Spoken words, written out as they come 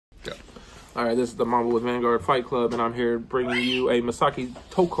All right, this is the Mamba with Vanguard Fight Club, and I'm here bringing you a Misaki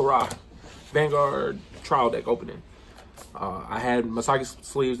Tokura Vanguard trial deck opening. I had Misaki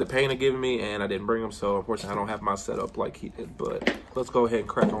sleeves that Payne had given me, and I didn't bring them, so unfortunately I don't have my setup like he did. But let's go ahead and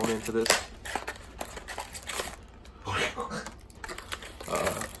crack on into this.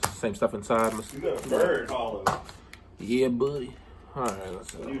 Same stuff inside. You got a bird, Hollow. Yeah, buddy. All right,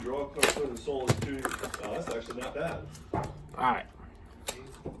 let's When you draw a card and soul is 2, oh, that's actually not bad. All right,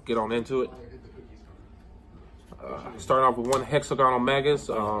 get on into it. Starting off with one hexagonal Magus.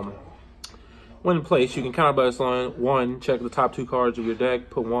 When in place, you can counterblast on one, check the top 2 cards of your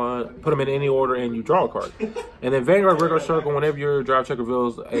deck, put them in any order, and you draw a card. And then Vanguard regular circle, whenever your drive check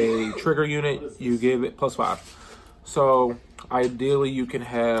reveals a trigger unit, you give it +5. So ideally, you can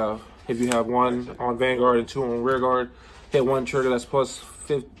have, if you have 1 on Vanguard and 2 on rear guard, hit 1 trigger that's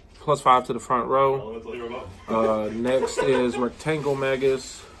 +5 to the front row. Next is rectangle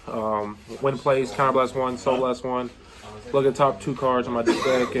Magus. When placed, counterblast 1, soul blast 1. Look at the top 2 cards on my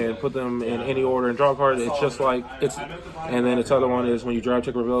deck and put them in any order and draw a card. It's just like it's, and then its other one is when you drive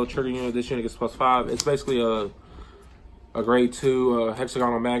check reveal a trigger unit, this unit gets +5. It's basically a grade 2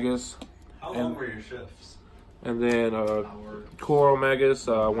 hexagonal Magus. How long were your shifts? And then Kuro Magus,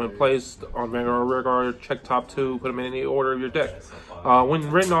 when placed on Vanguard rear guard, check top 2, put them in any order of your deck. When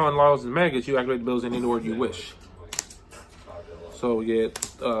written on Laws and Magus, you activate the abilities in any order you wish. So we get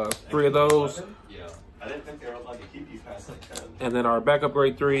 3 of those. I didn't think they were allowed to keep you past like 10. And then our backup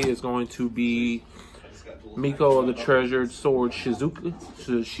grade 3 is going to be Miko of the Treasured Sword Shizuki.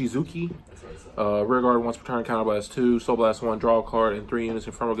 Rear guard once per turn, counterblast 2, soul blast 1, draw a card, and 3 units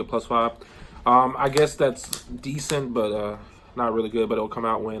in front will get +5. I guess that's decent, but not really good. But it'll come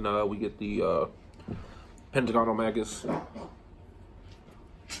out when we get the Pentagonal Magus.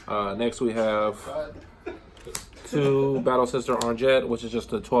 Next we have 2 Battle Sister Arnjet, which is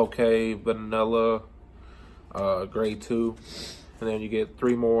just a 12K vanilla grade 2. And then you get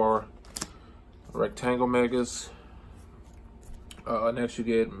 3 more Rectangle Magus. Next you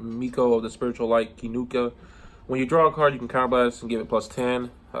get Miko of the Spiritual Light Kinuka. When you draw a card, you can counterblast and give it +10.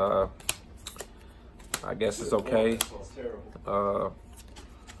 I guess it's okay. 4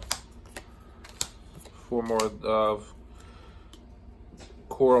 more of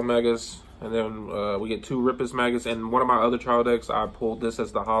Coral Magus. And then we get 2 Rippus Magus. And one of my other trial decks, I pulled this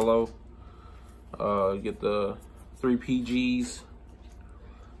as the hollow. You get the 3 PGs.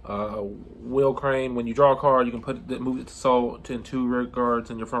 Wheel Crane. When you draw a card, you can move it to soul to 2 rear guards,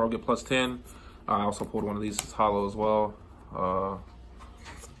 and your front will get +10. I also pulled one of these as hollow as well.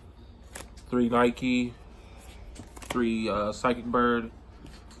 3 Nike, 3 Psychic Bird,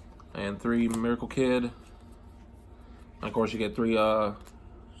 and 3 Miracle Kid. And of course, you get 3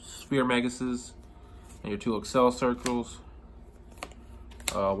 Sphere Maguses and your 2 Excel Circles.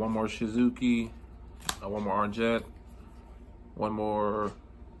 1 more Shizuki, 1 more Arnjet, 1 more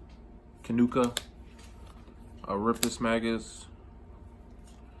Kinuka, a Rippus Magus,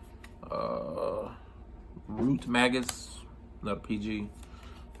 Root Magus, another PG.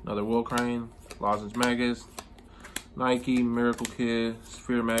 Another Will Crane, Lozenge Magus, Nike, Miracle Kid,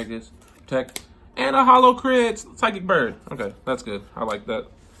 Sphere Magus, Protect, and a Hollow Crit Psychic Bird. Okay, that's good. I like that.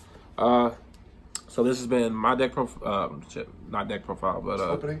 So this has been my deck profile, not deck profile, but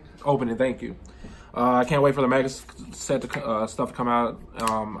opening. Thank you. I can't wait for the Magus set stuff to come out.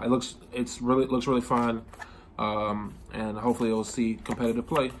 It looks really fun, and hopefully you'll see competitive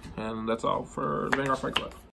play. And that's all for Vanguard Fight Club.